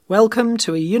Welcome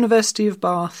to a University of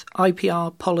Bath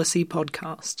IPR policy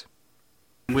podcast.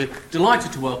 We're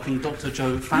delighted to welcome Dr.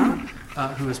 Jo Farrer,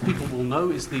 who, as people will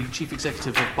know, is the Chief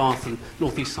Executive of Bath and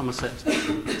North East Somerset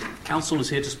Council, is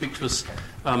here to speak to us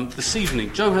this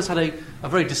evening. Jo has had a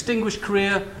very distinguished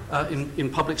career in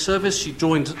public service. She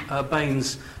joined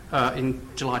Baines in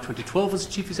July 2012 as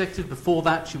Chief Executive. Before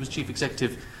that, she was Chief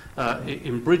Executive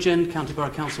in Bridgend County Borough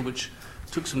Council, which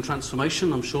took some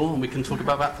transformation, I'm sure, and we can talk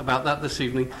about that this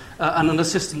evening, and an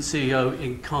assistant CEO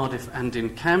in Cardiff and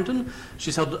in Camden.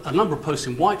 She's held a number of posts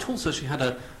in Whitehall, so she had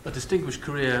a distinguished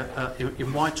career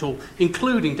in Whitehall,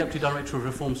 including Deputy Director of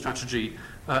Reform Strategy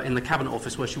in the Cabinet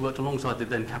Office, where she worked alongside the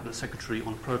then Cabinet Secretary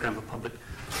on a programme of public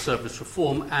service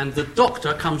reform. And the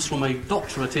doctor comes from a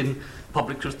doctorate in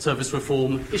public service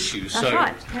reform issues. That's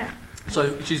right, yeah.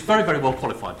 So she's very, very well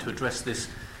qualified to address this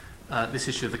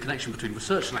issue of the connection between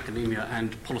research and academia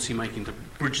and policy making to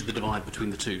bridge the divide between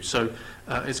the two. So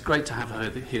it's great to have her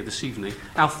here this evening.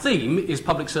 Our theme is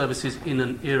public services in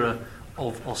an era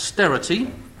of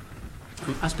austerity.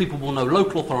 As people will know,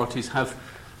 local authorities have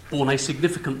borne a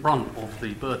significant brunt of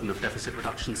the burden of deficit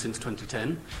reduction since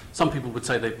 2010. Some people would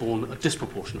say they've borne a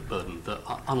disproportionate burden, that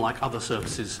unlike other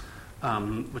services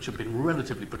which have been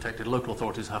relatively protected, local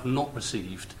authorities have not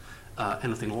received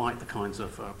anything like the kinds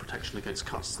of protection against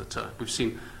cuts that we've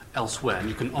seen elsewhere. And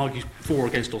you can argue for or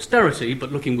against austerity,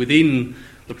 but looking within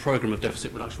the programme of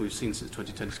deficit reduction we've seen since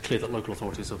 2010, it's clear that local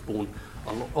authorities have borne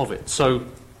a lot of it. So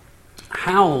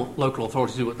how local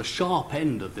authorities who are at the sharp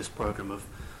end of this programme of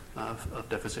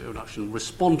deficit reduction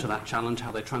respond to that challenge,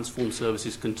 how they transform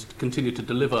services, continue to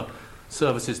deliver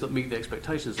services that meet the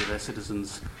expectations of their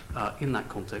citizens in that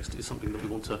context, is something that we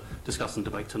want to discuss and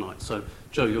debate tonight. So,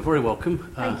 Jo, you're very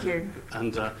welcome. Thank you.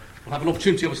 And we'll have an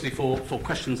opportunity, obviously, for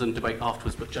questions and debate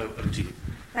afterwards. But, Jo, over to you.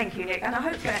 Thank you, Nick. And I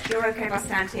hope that you're OK if I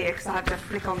stand here, because I have to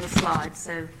flick on the slides.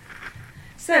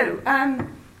 So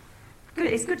good.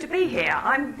 It's good to be here.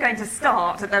 I'm going to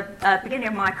start at the beginning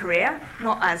of my career,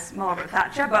 not as Margaret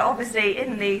Thatcher, but obviously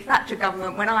in the Thatcher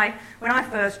government when I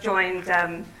first joined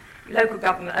local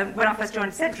government, when I first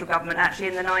joined central government, actually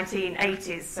in the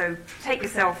 1980s. So take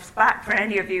yourselves back for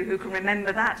any of you who can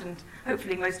remember that, and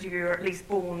hopefully most of you are at least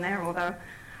born there, although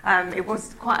it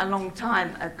was quite a long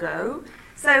time ago.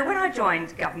 So when I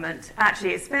joined government,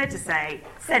 actually it's fair to say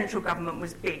central government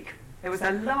was big. It was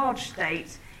a large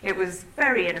state. It was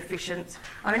very inefficient.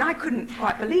 I mean, I couldn't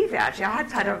quite believe it, actually. I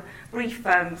had a brief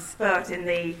spurt in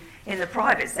the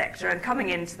private sector, and coming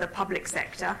into the public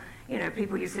sector, you know,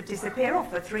 people used to disappear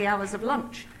off for 3 hours of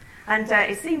lunch. And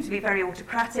it seemed to be very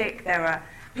autocratic. There were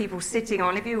people sitting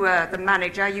on, if you were the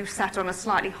manager, you sat on a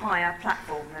slightly higher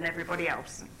platform than everybody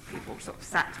else. People sort of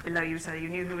sat below you, so you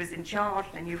knew who was in charge,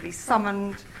 then you'd be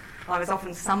summoned. I was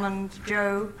often summoned,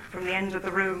 Jo, from the end of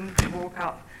the room to walk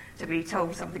up to be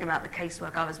told something about the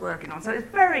casework I was working on. So it was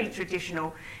very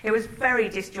traditional. It was very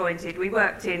disjointed. We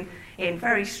worked in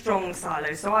very strong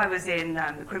silos. So I was in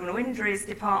the criminal injuries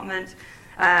department,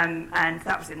 and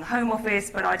that was in the Home Office,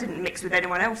 but I didn't mix with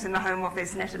anyone else in the Home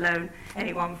Office, let alone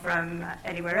anyone from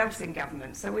anywhere else in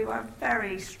government. So we were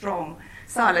very strong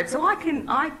siloed. So I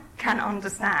can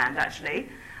understand, actually,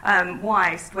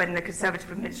 why, when the Conservative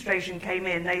administration came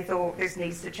in, they thought this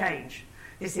needs to change.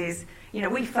 This is, you know,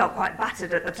 we felt quite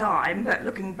battered at the time, but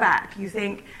looking back, you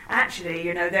think, actually,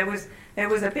 you know, there was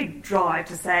a big drive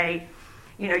to say,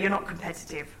 you know, you're not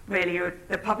competitive. Really,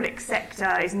 the public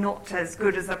sector is not as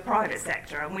good as the private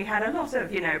sector. And we had a lot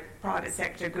of, you know, private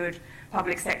sector good,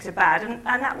 public sector bad. And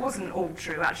that wasn't all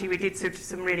true. Actually, we did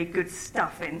some really good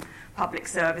stuff in public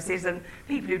services. And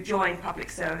people who joined public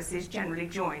services generally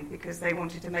joined because they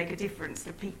wanted to make a difference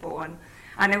to people.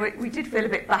 And we did feel a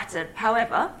bit battered.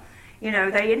 However, you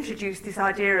know, they introduced this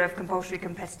idea of compulsory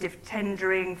competitive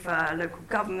tendering for local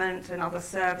government and other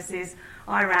services.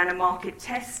 I ran a market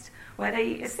test where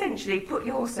they essentially put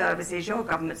your services, your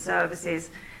government services,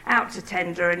 out to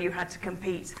tender, and you had to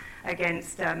compete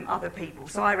against other people.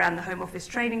 So I ran the Home Office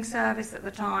training service at the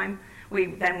time. We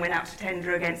then went out to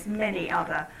tender against many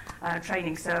other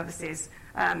training services.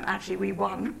 Actually, we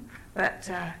won,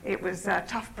 but it was a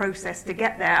tough process to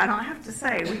get there. And I have to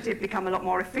say, we did become a lot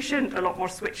more efficient, a lot more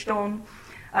switched on,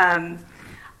 a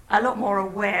lot more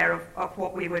aware of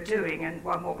what we were doing and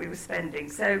what we were spending.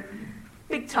 So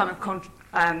big time of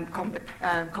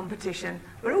competition,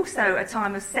 but also a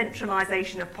time of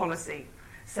centralisation of policy.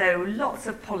 So lots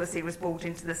of policy was brought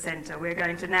into the centre. We're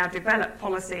going to now develop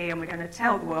policy, and we're going to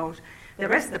tell the world, the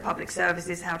rest of the public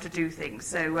services, how to do things.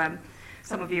 So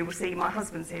some of you will see my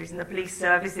husband's here. He's in the police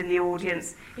service in the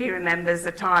audience. He remembers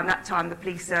that time the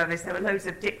police service, there were loads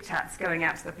of diktats going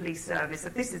out to the police service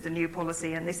that this is the new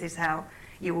policy and this is how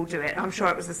you will do it. I'm sure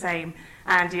it was the same,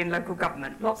 Andy, in local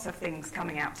government. Lots of things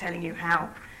coming out telling you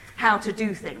how to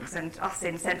do things. And us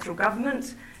in central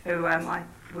government, who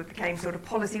we became sort of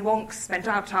policy wonks, spent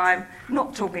our time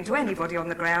not talking to anybody on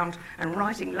the ground and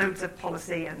writing loads of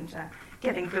policy and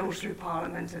getting bills through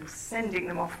Parliament and sending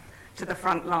them off to the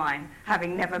front line,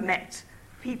 having never met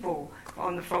people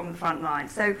from the front line.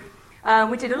 So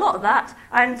we did a lot of that,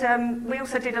 and we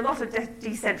also did a lot of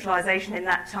decentralisation in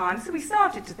that time. So we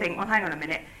started to think, well, hang on a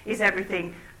minute, is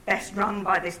everything best run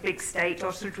by this big state,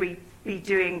 or should we be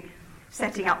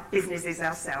setting up businesses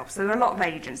ourselves? So there are a lot of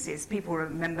agencies. People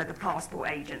remember the Passport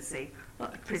Agency. A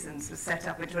lot of prisons were set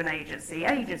up into an agency.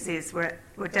 Agencies were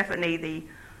definitely the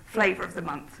flavour of the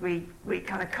month. We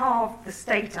kind of carved the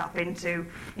state up into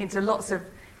lots of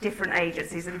different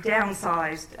agencies and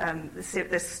downsized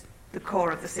the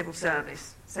core of the civil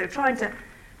service. So trying to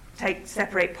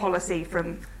separate policy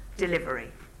from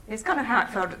delivery. It's kind of how it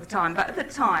felt at the time, but at the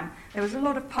time there was a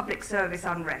lot of public service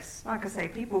unrest. Like I say,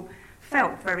 people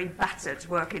felt very battered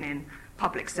working in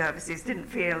public services, didn't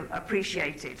feel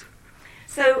appreciated.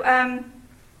 So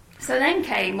then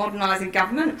came modernising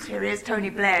government. Here is Tony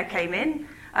Blair came in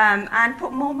and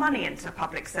put more money into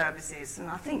public services. And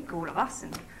I think all of us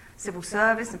in civil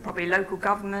service and probably local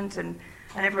government and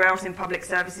everywhere else in public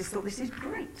services thought this is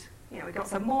great. We got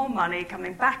some more money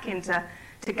coming back into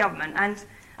government,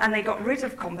 and they got rid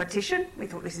of competition. We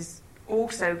thought this is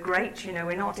also great.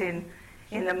 We're not in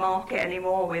the market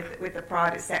anymore with the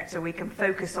private sector. We can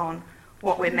focus on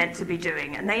what we're meant to be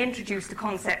doing. And they introduced a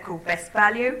concept called best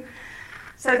value.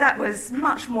 So that was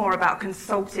much more about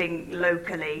consulting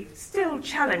locally, still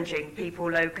challenging people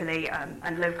locally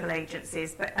and local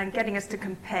agencies, and getting us to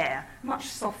compare, much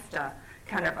softer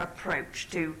kind of approach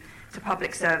to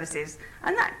public services.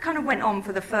 And that kind of went on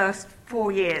for the first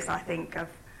 4 years, I think, of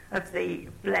the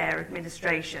Blair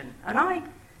administration. And I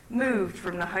moved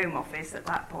from the Home Office at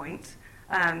that point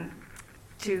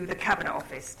to the Cabinet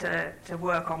Office to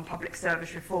work on public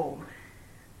service reform.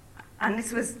 And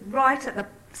this was right at the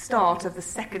start of the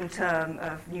second term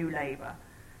of New Labour.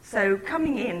 So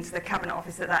coming into the Cabinet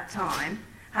Office at that time,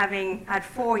 having had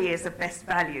 4 years of best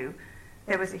value,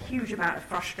 there was a huge amount of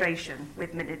frustration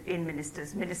in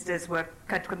ministers. Ministers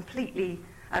had completely,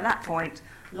 at that point,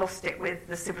 lost it with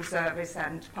the civil service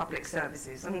and public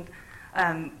services,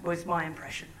 and was my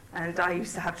impression. And I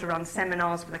used to have to run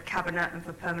seminars for the Cabinet and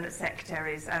for permanent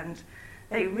secretaries, and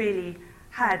they really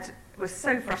were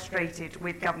so frustrated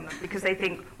with government because they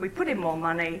think, we put in more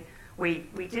money, we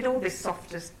did all this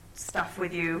softer stuff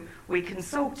with you, we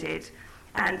consulted,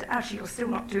 and actually you're still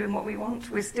not doing what we want.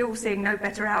 We're still seeing no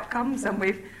better outcomes, and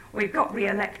we've got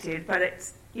re-elected, but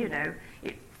it's,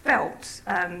 it felt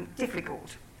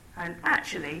difficult. And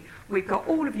actually, we've got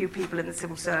all of you people in the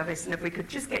civil service, and if we could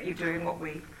just get you doing what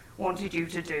we wanted you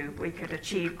to do, we could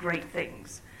achieve great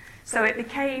things. So it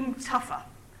became tougher.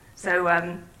 So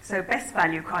best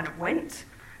value kind of went,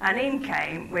 and in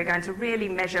came, we're going to really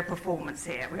measure performance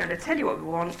here. We're going to tell you what we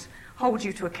want, hold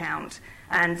you to account,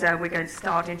 and we're going to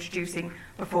start introducing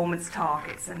performance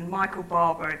targets. And Michael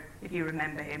Barber, if you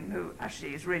remember him, who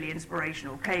actually is really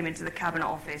inspirational, came into the Cabinet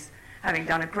Office having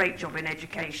done a great job in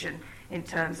education in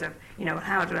terms of,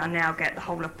 how do I now get the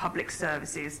whole of public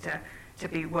services to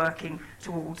be working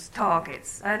towards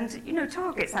targets. And,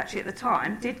 targets actually at the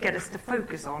time did get us to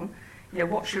focus on,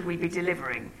 what should we be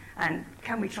delivering? And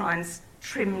can we try and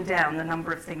trim down the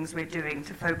number of things we're doing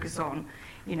to focus on,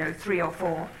 3 or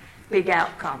 4 big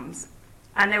outcomes?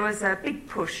 And there was a big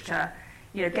push to,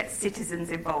 get citizens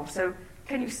involved. So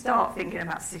can you start thinking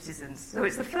about citizens? So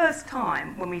it's the first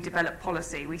time when we developed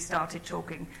policy, we started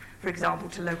talking, for example,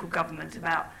 to local government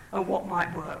about what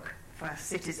might work for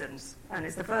citizens. And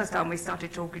it's the first time we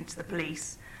started talking to the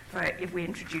police for if we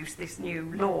introduce this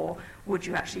new law, would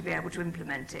you actually be able to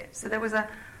implement it? So there was a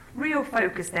real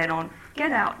focus then on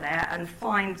get out there and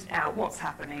find out what's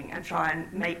happening and try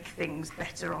and make things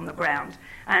better on the ground.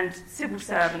 And civil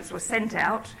servants were sent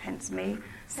out, hence me,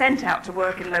 sent out to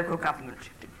work in local government,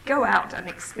 to go out and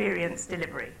experience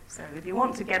delivery. So if you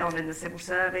want to get on in the civil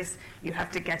service, you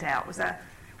have to get out.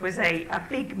 It was a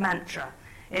big mantra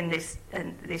in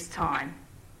this time.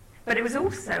 But it was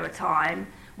also a time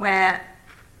where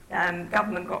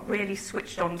government got really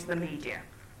switched on to the media.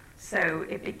 So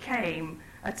it became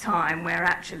a time where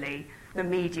actually the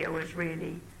media was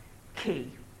really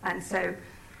key. And so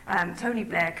Tony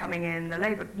Blair coming in,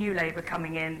 New Labour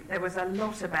coming in, there was a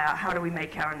lot about how do we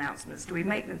make our announcements? Do we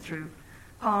make them through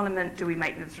Parliament? Do we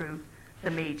make them through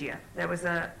the media? There was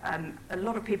a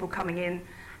lot of people coming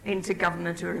into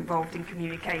government who are involved in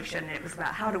communication. It was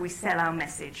about how do we sell our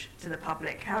message to the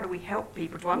public? How do we help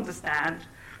people to understand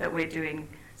that we're doing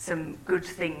some good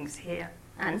things here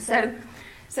And so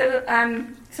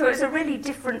it was a really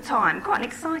different time, quite an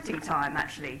exciting time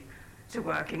actually to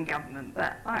work in government,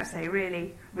 but like I say,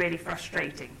 really, really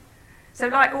frustrating. So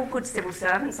like all good civil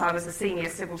servants, I was a senior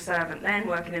civil servant then,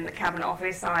 working in the Cabinet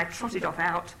Office. I trotted off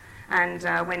out and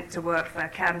went to work for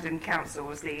Camden Council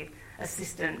as the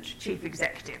Assistant Chief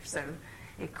Executive. So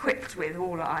equipped with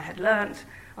all that I had learnt,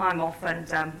 I'm off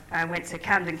and I went to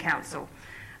Camden Council.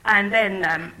 And then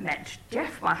met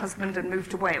Jeff, my husband, and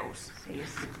moved to Wales. He's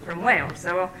from Wales.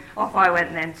 So off I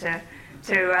went then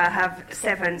to have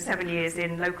seven years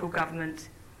in local government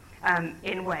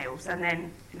in Wales,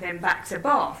 and then back to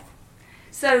Bath.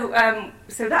 So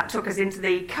that took us into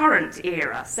the current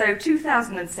era. So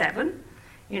 2007,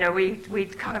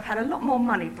 we'd kind of had a lot more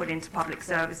money put into public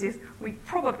services. We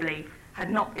probably had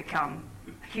not become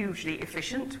hugely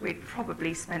efficient. We'd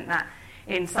probably spent that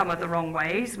in some of the wrong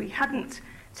ways. We hadn't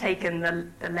taken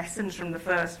the lessons from the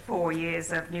first 4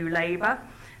 years of New Labour.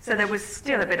 So there was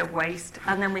still a bit of waste.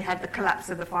 And then we had the collapse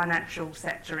of the financial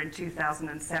sector in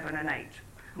 2007 and 8.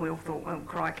 And we all thought, oh,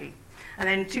 crikey. And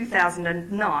then in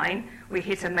 2009, we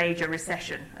hit a major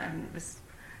recession. And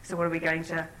so what are we going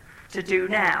to do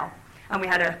now? And we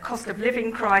had a cost of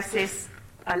living crisis,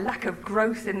 a lack of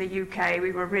growth in the UK.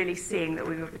 We were really seeing that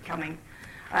we were becoming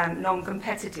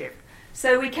non-competitive.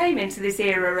 So we came into this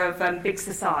era of big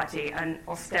society and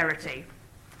austerity.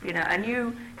 A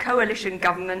new coalition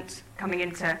government coming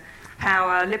into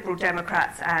power, Liberal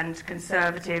Democrats and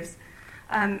Conservatives.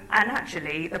 And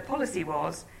actually, the policy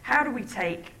was, how do we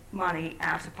take money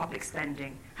out of public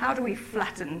spending? How do we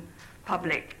flatten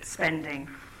public spending?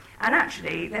 And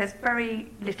actually, there's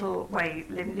very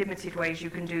limited ways you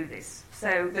can do this.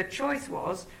 So the choice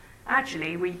was,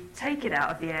 actually, we take it out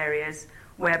of the areas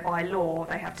where by law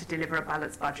they have to deliver a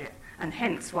balanced budget, and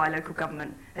hence why local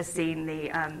government has seen the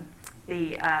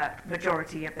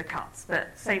majority of the cuts.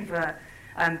 But same for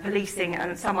policing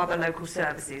and some other local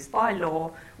services. By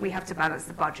law, we have to balance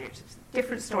the budget.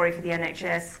 Different story for the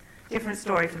NHS, different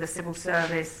story for the civil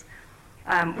service.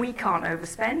 We can't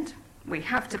overspend. We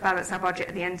have to balance our budget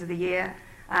at the end of the year,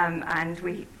 and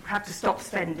we have to stop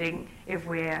spending if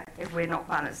we're not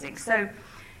balancing.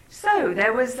 So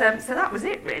there was. So that was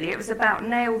it really. It was about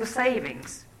nail the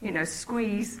savings.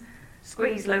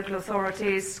 Squeeze local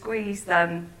authorities, squeeze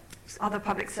other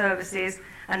public services,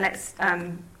 and let's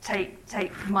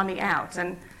take money out.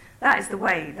 And that is the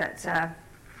way that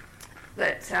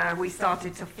we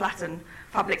started to flatten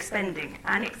public spending.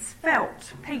 And it's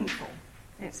felt painful.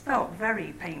 It's felt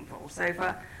very painful. So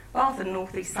for Bath and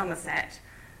North East Somerset,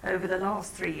 over the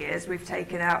last 3 years, we've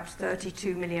taken out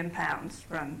 £32 million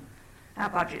from. Our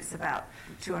budget's about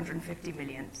 250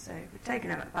 million, so we've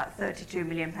taken about 32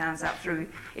 million pounds out through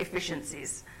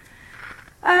efficiencies.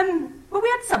 But we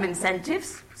had some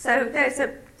incentives, so there's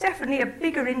definitely a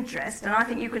bigger interest, and I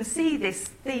think you can see this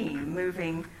theme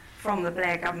moving from the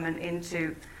Blair government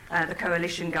into the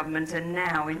coalition government and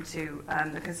now into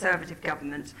the Conservative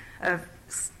government of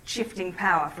shifting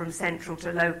power from central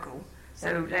to local.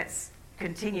 So let's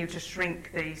continue to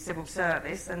shrink the civil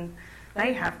service, and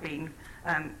they have been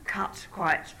cut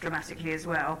quite dramatically as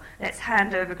well. Let's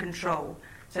hand over control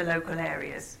to local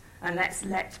areas, and let's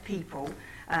let people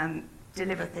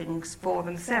deliver things for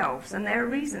themselves. And there are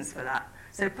reasons for that.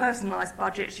 So personalised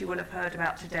budgets you will have heard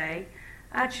about today.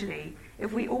 Actually,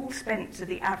 if we all spent to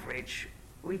the average,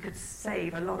 we could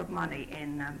save a lot of money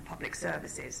in public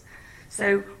services.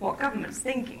 So what government's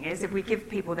thinking is if we give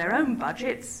people their own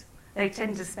budgets, they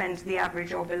tend to spend to the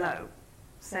average or below.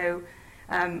 So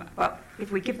but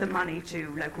if we give the money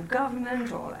to local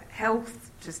government or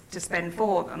health to spend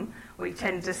for them, we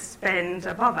tend to spend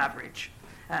above average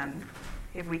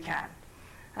if we can.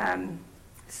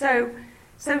 So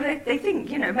they think,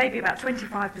 maybe about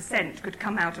 25% could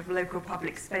come out of local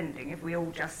public spending if we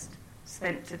all just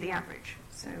spent to the average.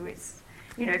 So it's,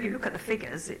 if you look at the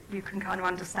figures, you can kind of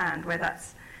understand where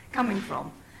that's coming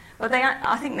from. But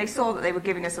I think they saw that they were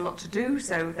giving us a lot to do,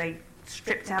 so they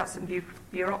stripped out some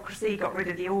bureaucracy, got rid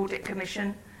of the audit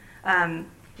commission,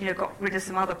 got rid of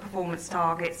some other performance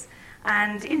targets,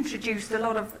 and introduced a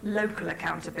lot of local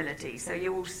accountability. So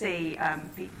you will see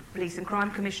police and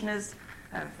crime commissioners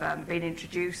have been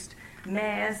introduced.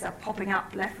 Mayors are popping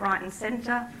up left, right and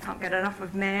centre. Can't get enough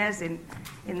of mayors in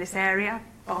this area.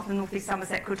 Bath and North East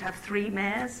Somerset could have 3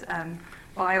 mayors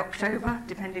by October,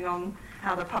 depending on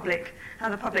how the public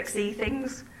see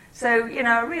things. So,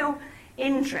 a real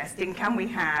interest in can we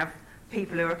have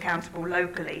people who are accountable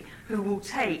locally who will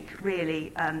take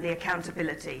really the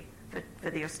accountability for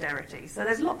the austerity. So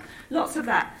there's lots of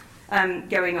that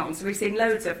going on. So we've seen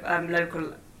loads of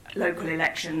local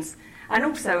elections, And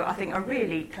also, I think a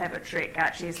really clever trick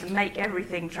actually is to make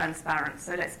everything transparent.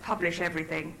 So let's publish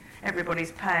everything,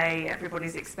 everybody's pay,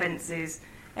 everybody's expenses,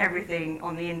 everything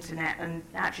on the internet, and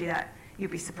actually that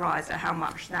you'd be surprised at how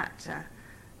much that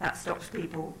stops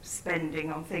people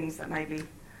spending on things that maybe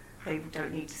they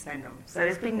don't need to spend on. So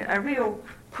there's been a real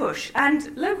push,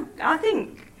 and I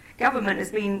think government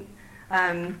has been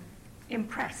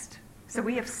impressed. So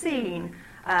we have seen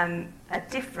a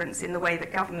difference in the way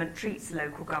that government treats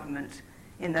local government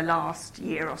in the last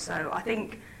year or so. I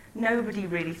think nobody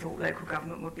really thought local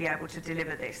government would be able to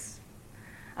deliver this.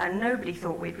 And nobody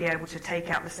thought we'd be able to take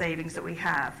out the savings that we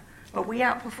have. But we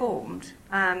outperformed.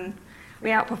 We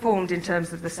outperformed in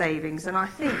terms of the savings. And I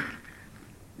think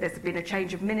there's been a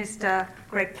change of minister.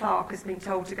 Greg Clark has been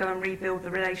told to go and rebuild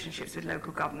the relationships with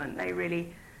local government. They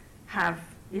really have,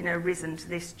 risen to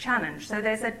this challenge. So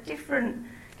there's a different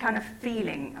kind of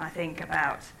feeling, I think,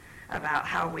 about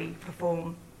how we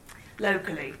perform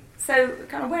locally. So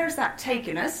kind of where has that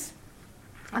taken us?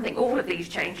 I think all of these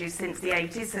changes since the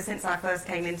 80s, so since I first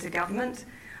came into government,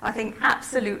 I think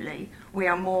absolutely we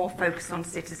are more focused on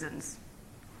citizens.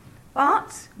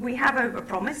 But we have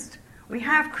overpromised. We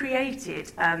have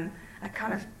created a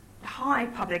kind of high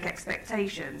public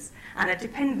expectations and a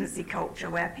dependency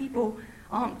culture where people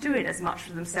aren't doing as much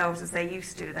for themselves as they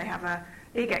used to. They have a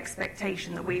big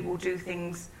expectation that we will do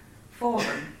things for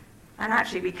them. And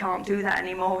actually we can't do that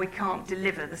anymore. We can't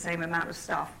deliver the same amount of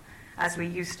stuff as we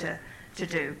used to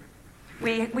do.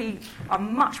 We are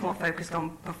much more focused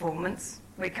on performance.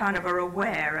 We kind of are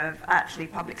aware of actually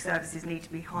public services need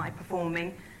to be high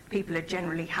performing. People are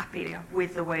generally happy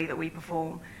with the way that we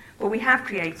perform. But we have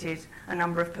created a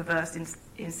number of perverse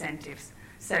incentives.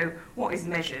 So what is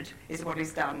measured is what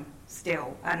is done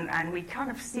still. And we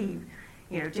kind of see,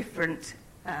 different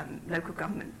local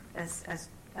government as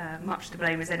much to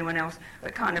blame as anyone else,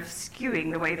 but kind of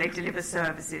skewing the way they deliver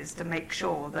services to make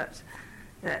sure that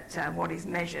what is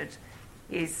measured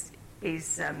is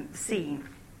seen.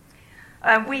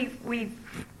 We've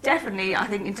definitely, I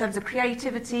think, in terms of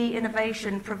creativity,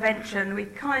 innovation, prevention,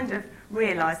 we've kind of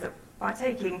realised that by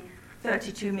taking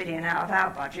 32 million out of our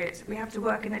budget, we have to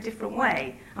work in a different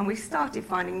way. And we started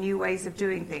finding new ways of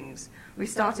doing things. We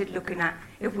started looking at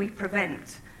if we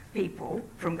prevent people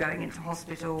from going into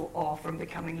hospital or from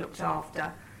becoming looked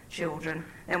after children,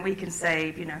 then we can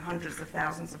save, hundreds of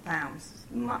thousands of pounds,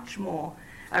 much more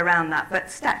around that. But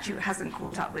statute hasn't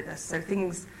caught up with us. So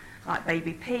things like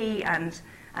Baby P and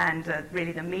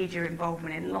really the media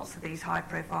involvement in lots of these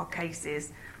high-profile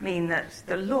cases mean that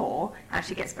the law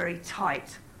actually gets very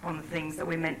tight on the things that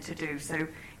we're meant to do. So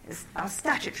our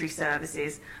statutory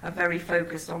services are very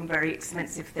focused on very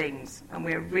expensive things, and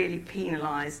we're really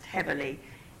penalised heavily,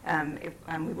 and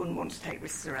we wouldn't want to take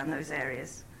risks around those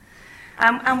areas.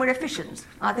 And we're efficient.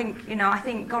 I think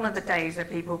gone are the days where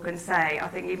people can say, I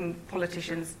think even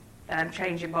politicians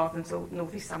change in Bath and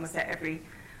North East Somerset every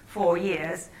 4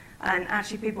 years, and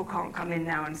actually people can't come in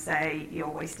now and say, you're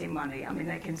wasting money. I mean,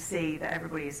 they can see that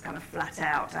everybody is kind of flat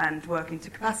out and working to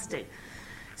capacity.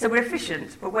 So we're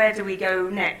efficient, but where do we go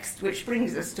next? Which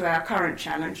brings us to our current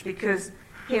challenge, because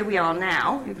here we are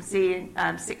now, you can see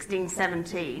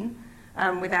 16-17,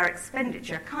 with our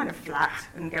expenditure kind of flat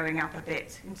and going up a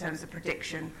bit in terms of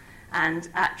prediction, and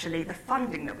actually the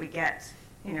funding that we get,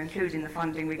 including the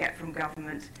funding we get from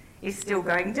government, is still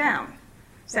going down.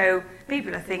 So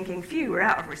people are thinking, phew, we're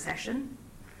out of recession.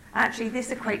 Actually,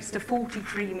 this equates to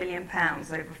 £43 million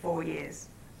over 4 years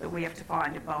that we have to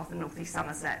find in Bath and North East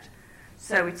Somerset.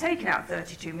 So we've taken out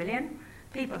 32 million.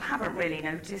 People haven't really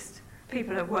noticed.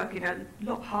 People are working a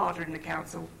lot harder in the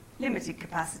council, limited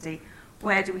capacity.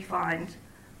 Where do we find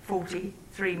 £43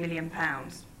 million?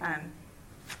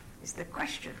 Is the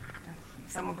question.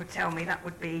 If someone could tell me, that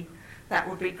would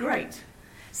be great.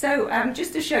 So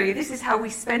just to show you, this is how we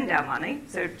spend our money.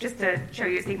 So just to show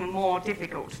you, it's even more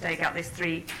difficult to take out this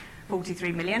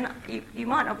 43 million. You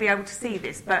might not be able to see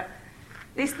this, but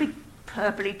this big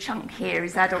purpley chunk here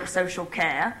is adult social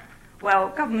care. Well,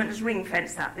 government has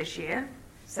ring-fenced that this year,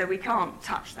 so we can't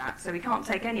touch that. So we can't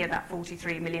take any of that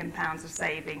 £43 million of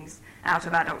savings out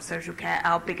of adult social care,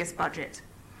 our biggest budget.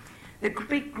 The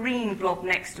big green blob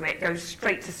next to it goes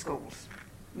straight to schools,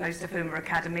 most of whom are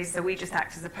academies, so we just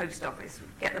act as a post office. We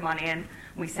get the money in,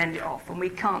 we send it off, and we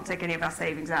can't take any of our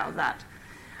savings out of that.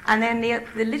 And then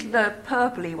the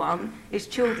purpley one is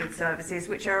children's services,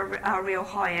 which are our real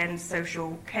high-end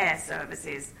social care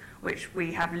services, which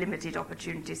we have limited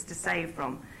opportunities to save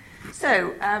from.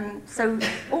 So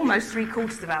almost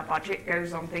 3/4 of our budget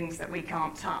goes on things that we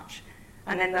can't touch.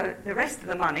 And then the rest of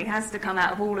the money has to come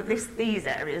out of all of these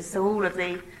areas, so all of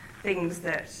the things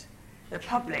that the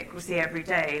public will see every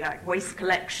day, like waste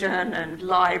collection and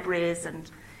libraries and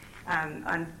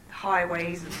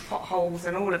highways and potholes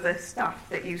and all of the stuff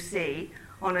that you see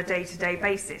on a day-to-day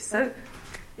basis. So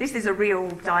this is a real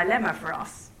dilemma for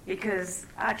us, because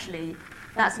actually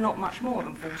that's not much more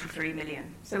than 43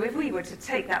 million. So if we were to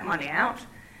take that money out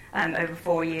over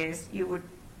 4 years, you would,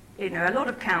 a lot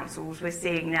of councils we're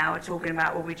seeing now are talking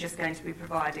about, well, we're just going to be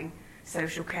providing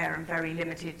social care and very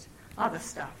limited other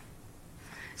stuff.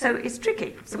 So it's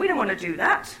tricky. So we don't want to do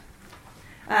that.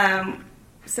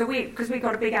 Because we've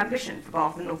got a big ambition for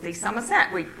Bath and North East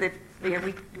Somerset. We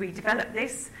developed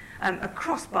this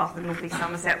across Bath and North East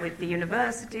Somerset with the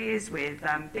universities, with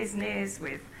business,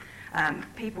 with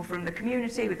people from the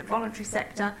community, with the voluntary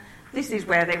sector. This is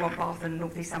where they want Bath and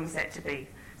North East Somerset to be.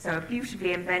 So a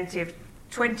beautifully inventive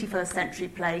 21st century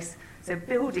place, so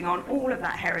building on all of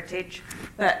that heritage,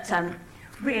 but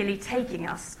really taking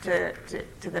us to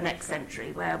the next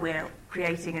century, where we're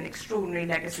creating an extraordinary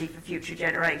legacy for future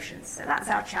generations. So that's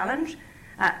our challenge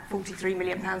at £43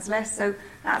 million less. So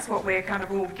that's what we're kind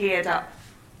of all geared up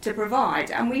to provide.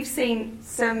 And we've seen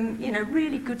some,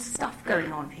 really good stuff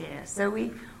going on here. So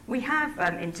we have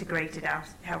integrated our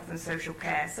health and social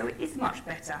care, so it is much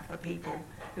better for people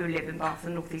who live in Bath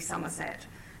and North East Somerset,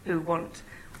 who want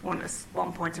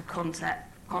one point of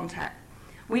contact.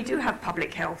 We do have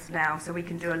public health now, so we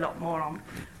can do a lot more on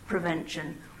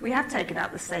prevention. We have taken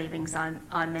out the savings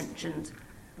I mentioned.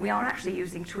 We are actually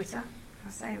using Twitter,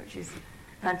 which is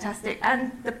fantastic.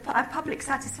 And our public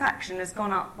satisfaction has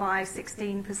gone up by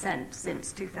 16%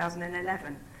 since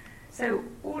 2011. So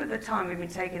all of the time we've been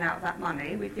taking out that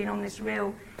money, we've been on this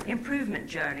real improvement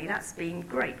journey. That's been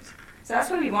great. So that's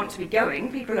where we want to be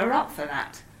going. People are up for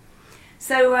that.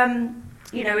 So,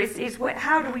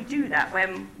 how do we do that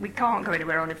when we can't go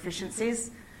anywhere on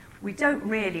efficiencies? We don't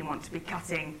really want to be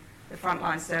cutting the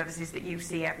frontline services that you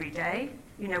see every day.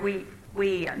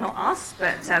 We not us,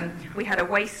 but we had a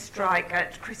waste strike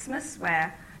at Christmas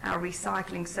where our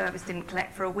recycling service didn't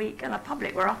collect for a week, and the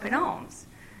public were up in arms.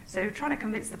 So trying to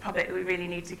convince the public that we really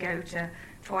need to go to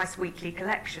twice weekly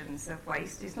collections of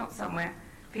waste is not somewhere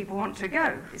people want to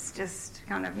go. It's just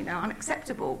kind of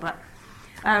unacceptable. But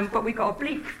we've got a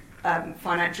bleak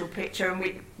financial picture,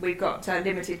 and we've got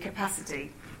limited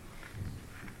capacity.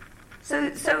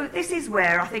 So this is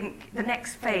where I think the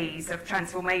next phase of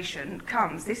transformation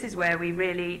comes. This is where we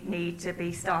really need to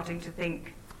be starting to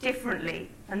think differently,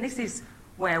 and this is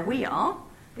where we are.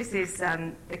 This is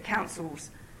the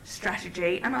council's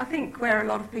strategy, and I think where a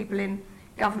lot of people in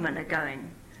government are going.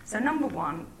 So number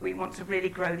one, we want to really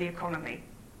grow the economy,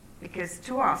 because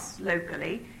to us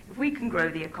locally, if we can grow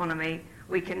the economy,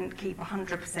 we can keep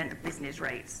 100% of business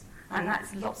rates, and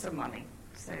that's lots of money.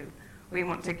 So we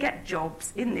want to get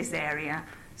jobs in this area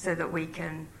so that we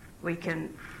can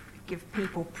give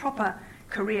people proper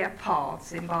career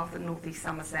paths in Bath and North East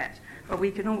Somerset, but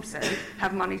we can also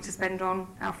have money to spend on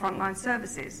our frontline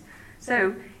services.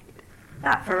 So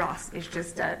that for us is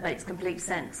just makes complete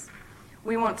sense.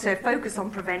 We want to focus on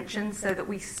prevention so that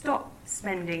we stop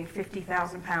spending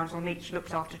 £50,000 on each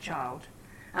looked after child,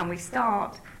 and we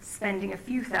start spending a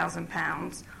few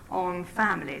 £1,000s on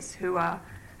families who are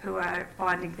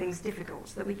finding things difficult,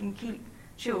 so that we can keep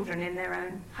children in their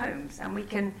own homes, and we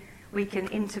can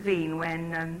intervene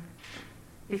when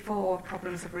before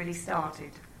problems have really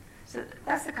started. So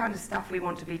that's the kind of stuff we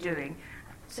want to be doing.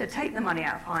 So take the money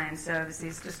out of high-end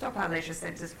services to stop our leisure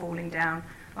centres falling down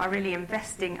by really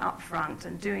investing up front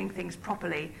and doing things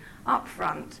properly up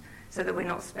front so that we're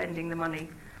not spending the money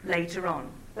later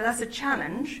on. But that's a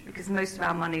challenge because most of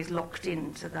our money is locked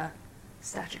into the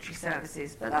statutory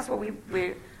services. But that's what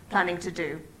we're planning to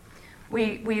do.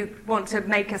 We want to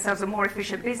make ourselves a more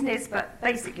efficient business, but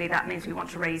basically that means we want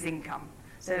to raise income.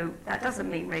 So that doesn't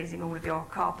mean raising all of your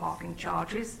car parking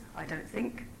charges, I don't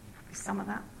think. Some of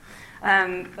that.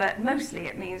 But mostly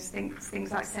it means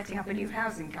things like setting up a new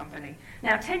housing company.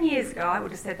 Now, 10 years ago, I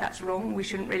would have said that's wrong. We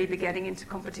shouldn't really be getting into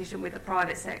competition with the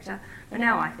private sector. But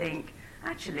now I think,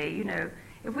 actually,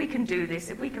 if we can do this,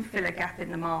 if we can fill a gap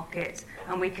in the market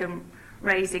and we can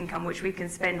raise income which we can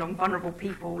spend on vulnerable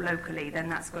people locally, then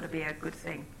that's got to be a good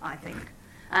thing, I think.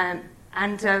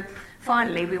 And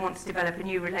finally, we want to develop a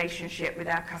new relationship with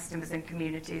our customers and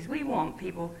communities. We want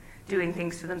people doing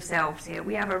things for themselves here.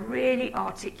 We have a really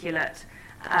articulate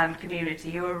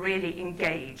community who are really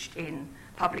engaged in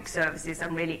public services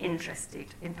and really interested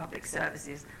in public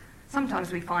services.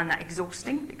 Sometimes we find that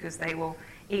exhausting because they will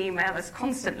email us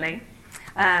constantly.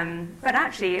 But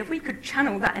actually, if we could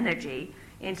channel that energy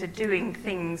into doing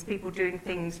things, people doing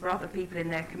things for other people in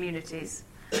their communities.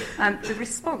 The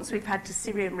response we've had to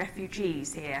Syrian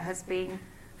refugees here has been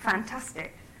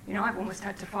fantastic. I've almost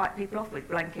had to fight people off with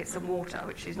blankets and water,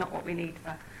 which is not what we need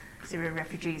for Syrian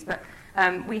refugees. But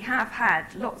we have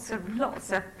had lots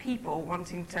of people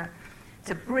wanting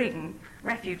to bring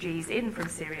refugees in from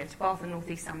Syria to Bath and North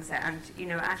East Somerset. And,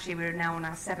 actually we're now on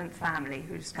our 7th family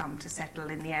who's come to settle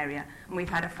in the area. And we've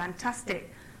had a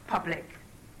fantastic public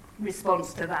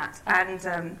response to that.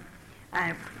 And,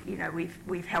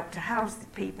 we've helped to house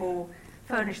people,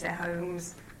 furnish their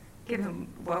homes, give them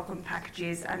welcome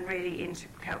packages, and really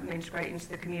help them integrate into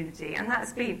the community. And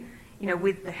that's been,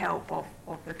 with the help of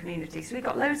the community. So we've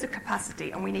got loads of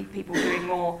capacity, and we need people doing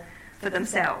more for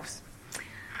themselves.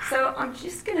 So I'm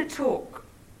just going to talk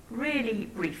really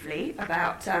briefly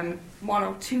about one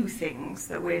or two things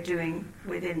that we're doing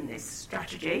within this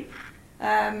strategy.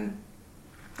 And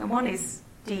one is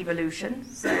devolution.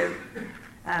 So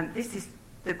this is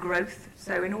the growth.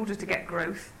 So in order to get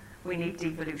growth, we need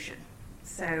devolution.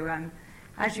 So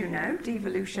as you know,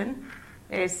 devolution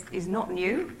is not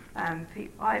new.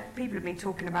 People have been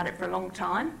talking about it for a long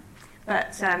time,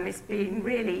 but it's being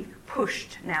really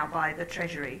pushed now by the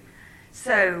Treasury.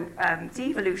 So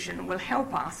devolution will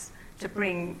help us to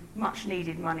bring much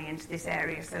needed money into this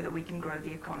area so that we can grow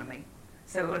the economy.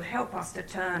 So it will help us to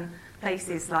turn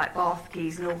places like Bath,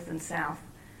 Quays, North and South,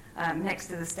 next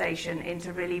to the station,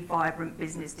 into really vibrant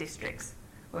business districts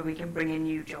where we can bring in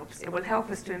new jobs. It will help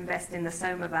us to invest in the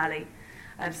Soma Valley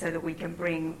so that we can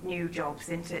bring new jobs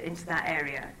into that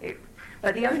area.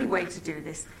 But the only way to do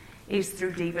this is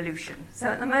through devolution. So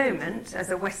at the moment, as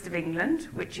a West of England,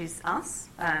 which is us,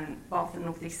 Bath and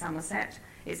North East Somerset,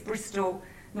 it's Bristol,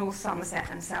 North Somerset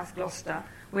and South Gloucester,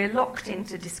 we're locked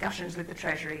into discussions with the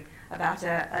Treasury about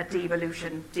a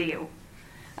devolution deal.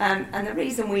 And the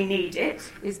reason we need it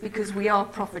is because we are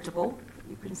profitable.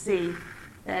 You can see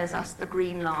there's us, the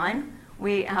green line.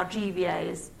 Our GVA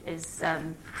is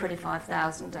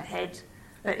 25,000 a head.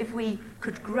 But if we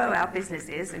could grow our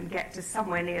businesses and get to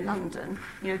somewhere near London,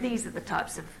 these are the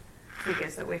types of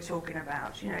figures that we're talking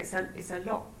about. It's a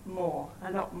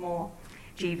lot more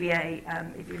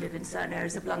GVA if you live in certain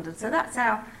areas of London. So that's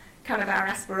our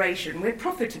aspiration. We're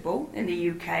profitable in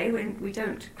the UK. We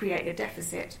don't create a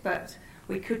deficit, but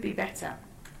we could be better.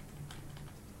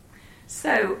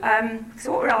 So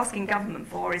what we're asking government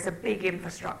for is a big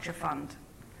infrastructure fund.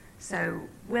 So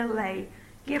will they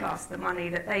give us the money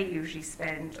that they usually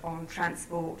spend on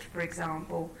transport, for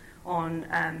example,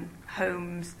 on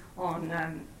homes,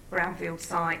 on brownfield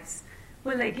sites?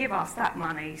 Will they give us that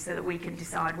money so that we can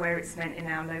decide where it's spent in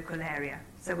our local area?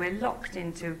 So we're locked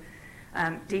into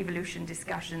devolution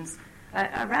discussions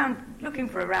looking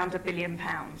for around £1 billion.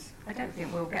 I don't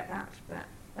think we'll get that, but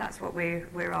that's what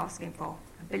we're asking for,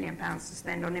 £1 billion to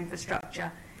spend on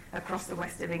infrastructure across the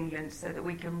west of England so that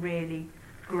we can really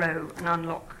grow and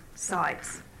unlock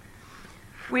sites.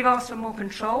 We've asked for more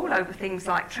control over things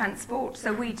like transport,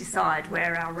 so we decide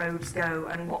where our roads go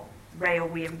and what rail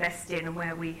we invest in and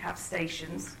where we have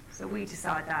stations. So we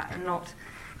decide that, and not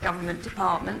government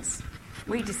departments.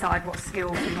 We decide what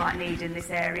skills we might need in this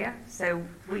area, so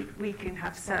we can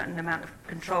have certain amount of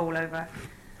control over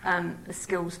the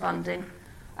skills funding.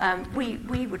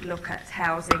 We would look at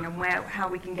housing and how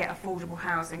we can get affordable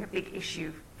housing, a big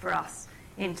issue for us,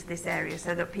 into this area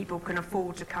so that people can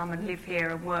afford to come and live here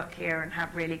and work here and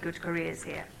have really good careers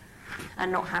here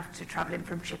and not have to travel in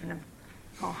from Chippenham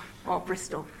or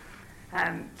Bristol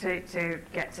to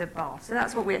get to Bath. So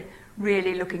that's what we're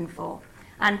really looking for.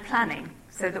 And planning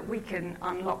so that we can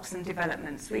unlock some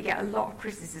developments. We get a lot of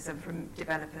criticism from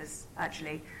developers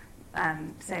actually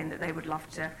saying that they would love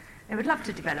to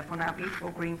develop on our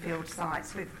beautiful greenfield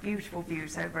sites with beautiful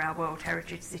views over our World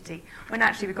Heritage City, when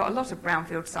actually we've got a lot of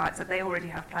brownfield sites that they already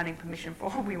have planning permission for.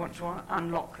 We want to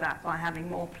unlock that by having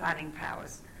more planning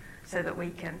powers so that we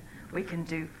can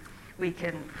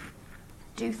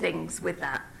do things with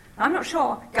that. I'm not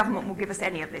sure government will give us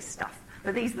any of this stuff,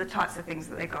 but these are the types of things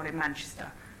that they've got in Manchester.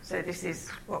 So this is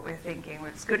what we're thinking. Well,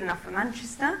 it's good enough for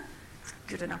Manchester, it's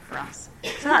good enough for us.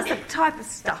 So that's the type of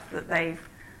stuff that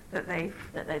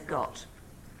they've got.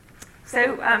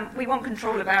 So we want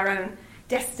control of our own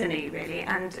destiny, really,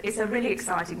 and it's a really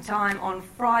exciting time. On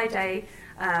Friday,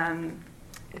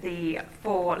 the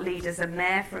 4 leaders and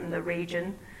mayor from the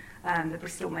region, the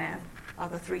Bristol mayor,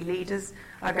 other 3 leaders,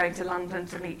 are going to London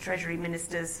to meet Treasury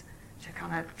ministers to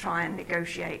kind of try and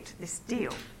negotiate this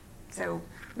deal. So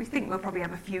we think we'll probably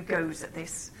have a few goes at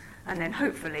this, and then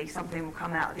hopefully something will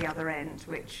come out at the other end,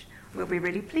 which we'll be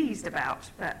really pleased about.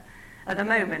 But at the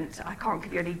moment, I can't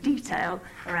give you any detail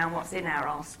around what's in our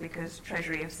ask because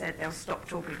Treasury have said they'll stop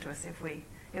talking to us if we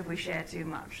share too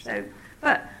much. So,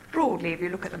 but broadly, if you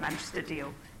look at the Manchester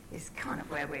deal, is kind of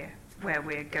where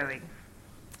we're going.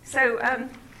 So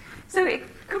So it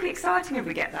could be exciting if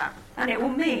we get that. And it will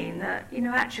mean that,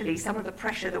 actually some of the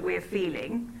pressure that we're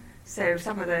feeling, so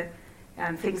some of the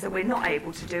things that we're not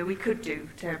able to do, we could do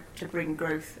to bring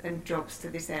growth and jobs to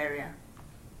this area.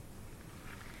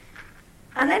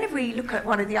 And then if we look at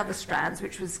one of the other strands,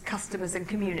 which was customers and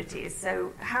communities,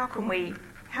 so how can we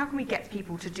get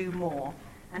people to do more?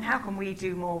 And how can we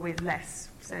do more with less?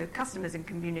 So customers and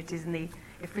communities and the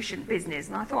efficient business.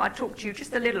 And I thought I'd talk to you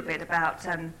just a little bit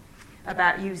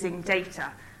about using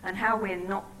data and how we're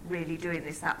not really doing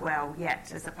this that well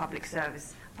yet as a public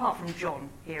service, apart from John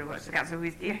here who works for the council, who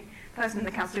is the person in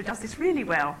the council who does this really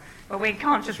well. But we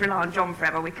can't just rely on John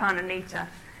forever. We kind of need to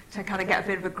kind of get a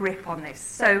bit of a grip on this.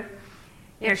 So,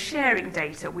 sharing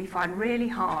data we find really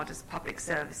hard as public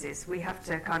services. We have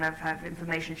to kind of have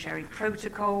information sharing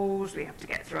protocols. We have to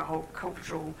get through a whole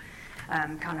cultural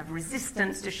kind of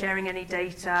resistance to sharing any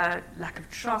data, lack of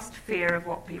trust, fear of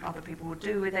what other people will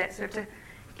do with it. So we have to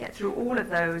get through all of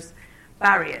those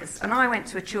barriers. And I went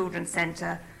to a children's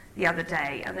centre the other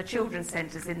day, and the children's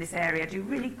centres in this area do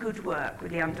really good work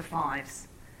with the under fives,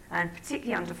 and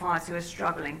particularly under fives who are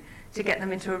struggling, to get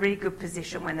them into a really good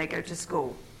position when they go to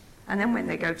school. And then when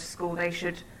they go to school, they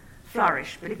should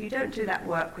flourish. But if you don't do that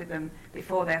work with them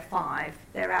before they're 5,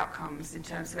 their outcomes in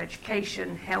terms of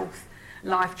education, health,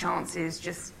 life chances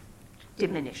just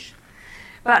diminish.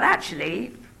 But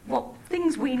actually, what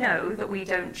things we know that we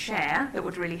don't share that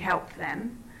would really help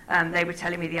them, they were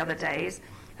telling me the other day, is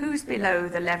who's below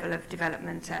the level of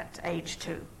development at age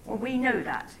 2? Well, we know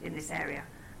that in this area,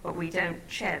 but we don't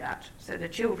share that. So the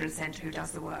children's centre who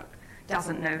does the work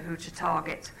doesn't know who to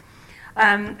target.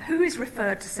 Who is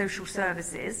referred to social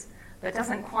services but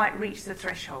doesn't quite reach the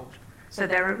threshold. So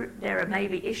there are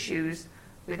maybe issues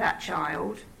with that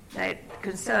child, they're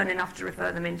concerned enough to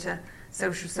refer them into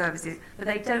social services, but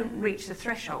they don't reach the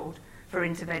threshold for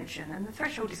intervention. And the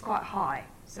threshold is quite high,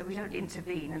 so we don't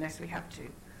intervene unless we have to.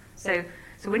 So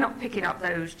we're not picking up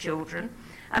those children.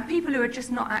 And people who are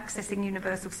just not accessing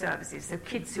universal services, so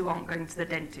kids who aren't going to the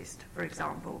dentist, for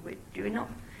example, we're not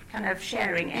kind of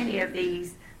sharing any of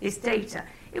this data.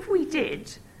 If we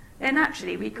did, then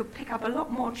actually we could pick up a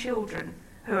lot more children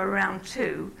who are around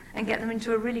 2 and get them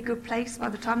into a really good place by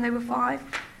the time they were 5.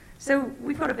 So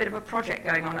we've got a bit of a project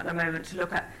going on at the moment to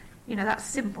look at, that's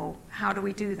simple, how do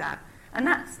we do that? And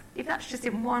if that's just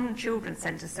in one children's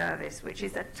centre service, which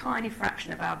is a tiny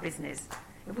fraction of our business,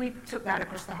 if we took that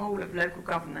across the whole of local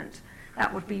government,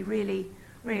 that would be really,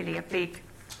 really a big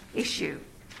issue.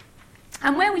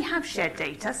 And where we have shared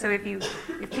data, so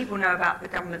if people know about the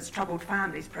government's Troubled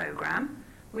Families programme,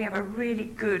 we have a really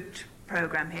good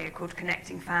programme here called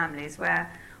Connecting Families,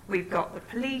 where we've got the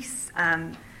police,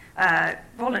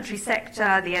 voluntary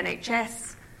sector, the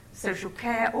NHS, social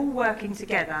care, all working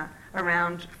together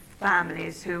around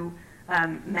families who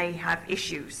may have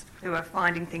issues, who are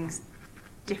finding things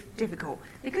difficult.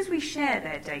 Because we share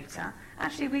their data,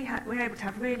 actually we're able to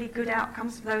have really good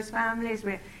outcomes for those families.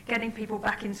 We're getting people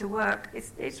back into work.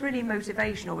 It's really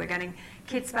motivational. We're getting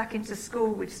kids back into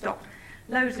school. We've stopped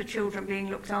loads of children being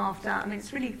looked after. I mean,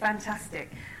 it's really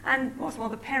fantastic. And what's more,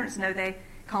 the parents know they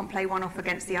can't play one off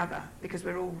against the other because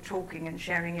we're all talking and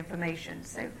sharing information.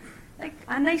 So,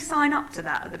 they sign up to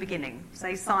that at the beginning. So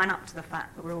they sign up to the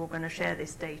fact that we're all going to share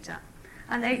this data.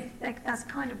 And that's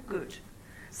kind of good.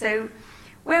 So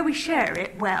where we share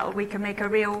it well, we can make a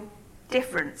real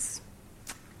difference.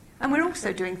 And we're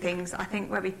also doing things, I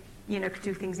think, where we could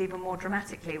do things even more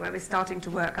dramatically, where we're starting to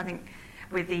work, I think,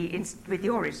 with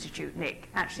your institute, Nick,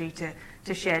 actually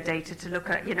to share data, to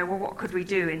look at, what could we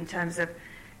do in terms of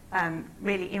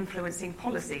really influencing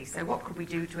policy. So what could we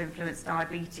do to influence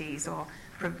diabetes or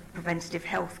preventative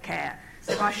health care?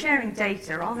 So by sharing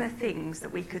data, are there things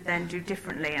that we could then do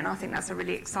differently? And I think that's a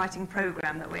really exciting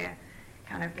programme that we're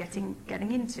kind of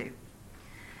getting into.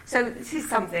 So this is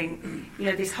something,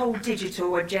 this whole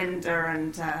digital agenda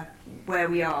and where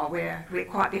we are, we're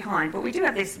quite behind. But we do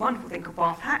have this wonderful thing called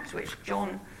Bath Hacked, which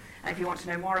John, if you want to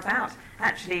know more about,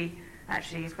 actually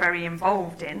is very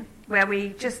involved in, where we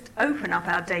just open up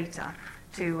our data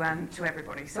to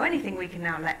everybody. So anything we can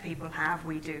now let people have,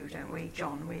 we do, don't we,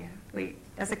 John? We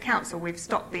as a council, we've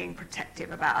stopped being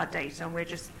protective about our data, and we're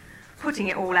just putting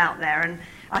it all out there. And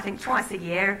I think twice a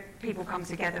year, people come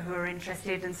together who are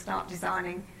interested and start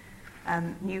designing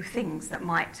new things that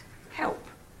might help.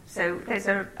 So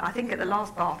I think at the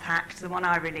last Bath Hacked, the one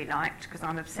I really liked, because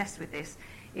I'm obsessed with this,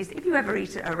 is if you ever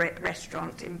eat at a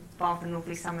restaurant in Bath and North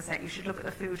East Somerset, you should look at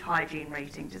the food hygiene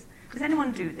rating. Does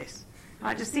anyone do this?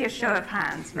 I just see a show of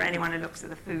hands for anyone who looks at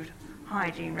the food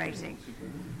hygiene rating.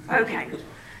 Okay.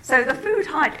 So the food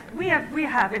hygiene, we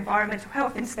have environmental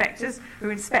health inspectors who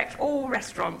inspect all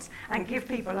restaurants and give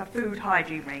people a food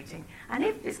hygiene rating. And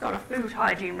if it's got a food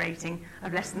hygiene rating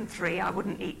of less than 3, I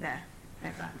wouldn't eat there.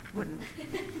 Never, wouldn't,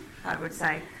 I would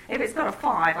say. If it's got a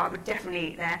 5, I would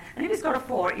definitely eat there. And if it's got a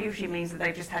 4, it usually means that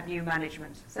they've just had new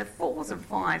management. So 4s and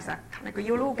 5s are kind of good.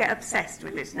 You'll all get obsessed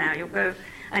with this now. You'll go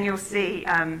and you'll see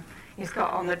it's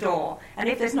got on the door. And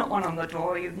if there's not one on the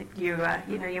door, you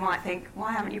might think,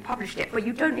 why haven't you published it? But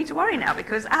you don't need to worry now,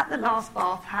 because at the last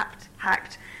Bath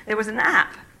Hacked, there was an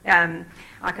app.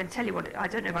 I can tell you I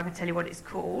don't know if I can tell you what it's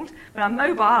called, but a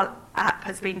mobile app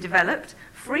has been developed,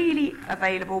 freely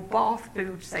available, Bath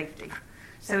food safety.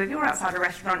 So if you're outside a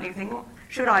restaurant and you think, well,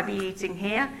 should I be eating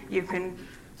here? You can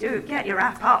get your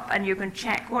app up and you can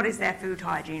check what is their food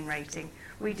hygiene rating.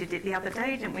 We did it the other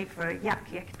day, didn't we, for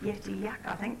Yeti Yak,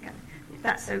 I think, if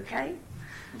that's okay.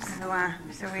 So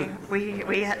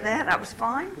we had there, that was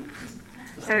fine.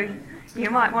 So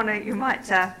you might want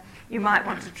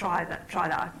to try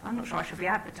that. I'm not sure I should be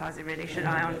advertising, really, should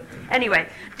I? Anyway,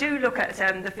 do look at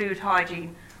the food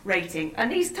hygiene rating.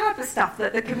 And these type of stuff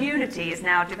that the community is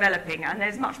now developing, and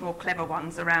there's much more clever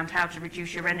ones around how to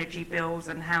reduce your energy bills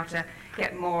and how to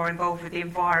get more involved with the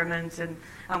environment and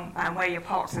where your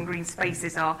parks and green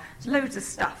spaces are. There's loads of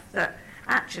stuff that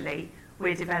actually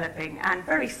we're developing. And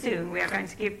very soon we are going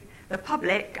to give the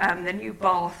public the new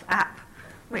Bath app,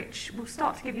 which will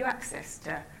start to give you access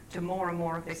to more and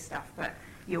more of this stuff, but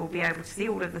you'll be able to see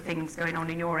all of the things going on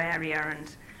in your area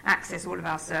and access all of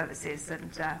our services,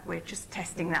 and we're just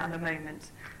testing that at the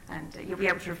moment. And you'll be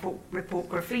able to report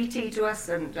graffiti to us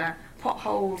and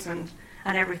potholes and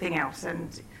everything else,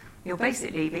 and you'll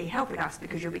basically be helping us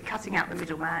because you'll be cutting out the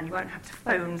middleman. You won't have to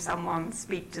phone someone,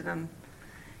 speak to them.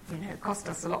 It costs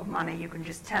us a lot of money. You can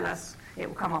just tell us, it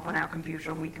will come up on our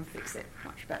computer and we can fix it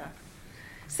much better.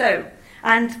 So,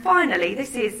 and finally,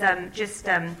 this is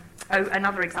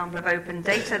another example of open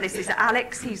data. This is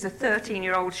Alex. He's a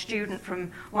 13-year-old student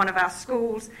from one of our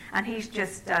schools, and he's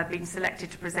just been selected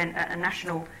to present at a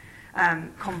national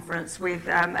conference with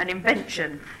an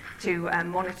invention to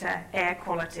monitor air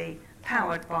quality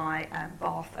powered by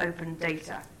Bath open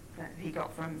data that he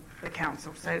got from the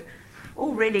council. So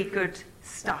all really good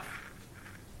stuff.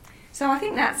 So I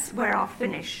think that's where I'll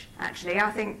finish, actually.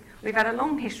 I think we've had a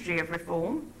long history of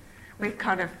reform. We've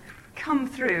kind of come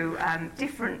through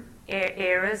different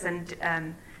eras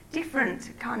and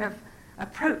different kind of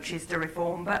approaches to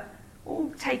reform, but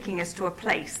all taking us to a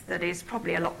place that is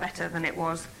probably a lot better than it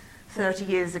was 30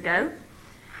 years ago.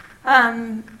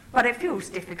 But it feels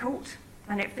difficult,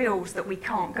 and it feels that we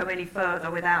can't go any further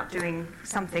without doing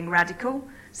something radical.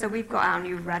 So we've got our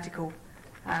new radical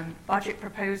budget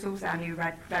proposals, our new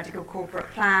radical corporate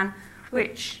plan,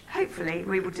 which hopefully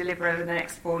we will deliver over the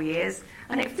next 4 years.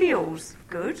 And it feels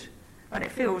good, but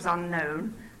it feels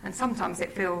unknown. And sometimes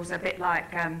it feels a bit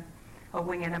like a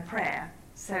wing and a prayer.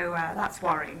 So that's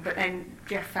worrying. But then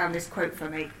Jeff found this quote for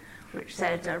me, which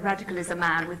said, radical is a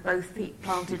man with both feet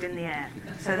planted in the air.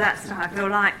 So that's what I feel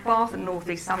like. Bath and North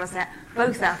East Somerset,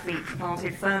 both our feet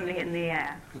planted firmly in the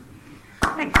air.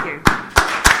 Thank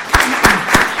you.